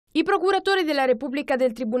I procuratori della Repubblica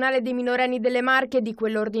del Tribunale dei minorenni delle Marche e di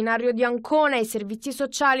quello ordinario di Ancona e i servizi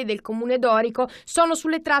sociali del comune dorico sono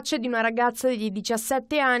sulle tracce di una ragazza di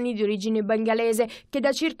 17 anni di origine bengalese che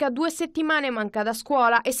da circa 2 settimane manca da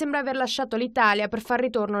scuola e sembra aver lasciato l'Italia per far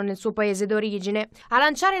ritorno nel suo paese d'origine. A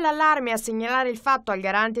lanciare l'allarme e a segnalare il fatto al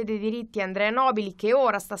garante dei diritti Andrea Nobili, che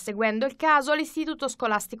ora sta seguendo il caso, l'istituto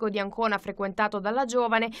scolastico di Ancona frequentato dalla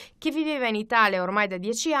giovane che viveva in Italia ormai da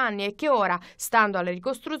 10 anni e che ora, stando alle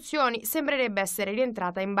ricostruzioni, sembrerebbe essere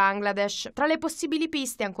rientrata in Bangladesh. Tra le possibili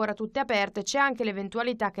piste ancora tutte aperte c'è anche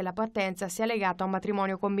l'eventualità che la partenza sia legata a un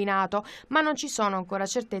matrimonio combinato, ma non ci sono ancora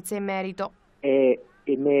certezze in merito. È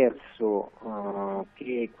emerso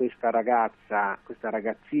che questa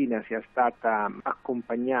ragazzina sia stata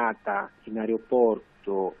accompagnata in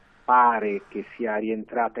aeroporto, pare che sia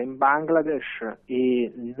rientrata in Bangladesh,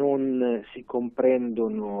 e non si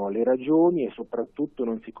comprendono le ragioni e soprattutto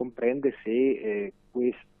non si comprende se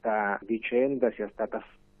questa vicenda sia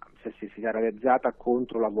realizzata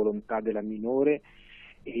contro la volontà della minore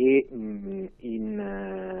e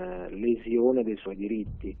in lesione dei suoi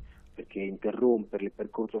diritti, perché interrompere il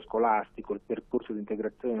percorso scolastico, il percorso di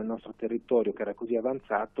integrazione nel nostro territorio che era così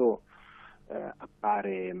avanzato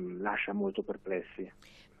lascia molto perplessi.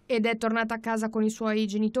 Ed è tornata a casa con i suoi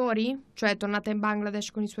genitori? Cioè è tornata in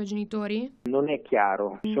Bangladesh con i suoi genitori? Non è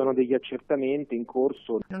chiaro, ci sono degli accertamenti in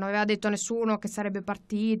corso. Non aveva detto a nessuno che sarebbe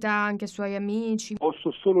partita, anche ai suoi amici?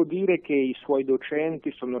 Posso solo dire che i suoi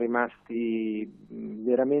docenti sono rimasti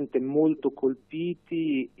veramente molto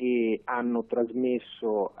colpiti e hanno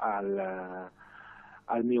trasmesso al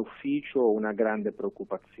mio ufficio una grande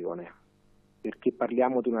preoccupazione, perché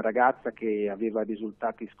parliamo di una ragazza che aveva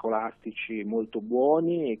risultati scolastici molto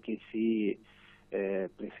buoni e che si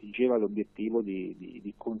prefiggeva l'obiettivo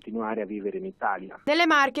di continuare a vivere in Italia. Nelle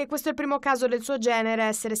Marche questo è il primo caso del suo genere a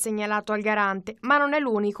essere segnalato al garante, ma non è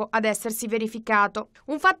l'unico ad essersi verificato.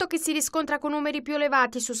 Un fatto che si riscontra con numeri più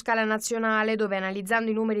elevati su scala nazionale, dove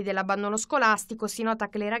analizzando i numeri dell'abbandono scolastico si nota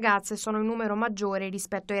che le ragazze sono in numero maggiore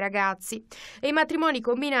rispetto ai ragazzi. E i matrimoni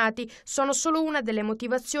combinati sono solo una delle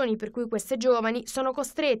motivazioni per cui queste giovani sono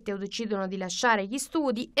costrette o decidono di lasciare gli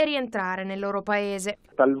studi e rientrare nel loro paese.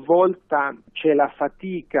 Talvolta c'è la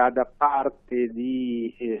fatica da parte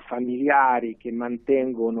di familiari che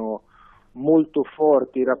mantengono molto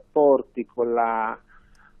forti i rapporti con la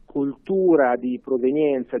cultura di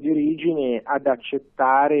provenienza, di origine, ad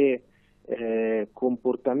accettare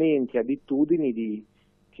comportamenti, abitudini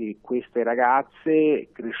che queste ragazze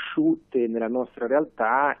cresciute nella nostra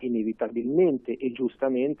realtà inevitabilmente e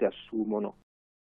giustamente assumono.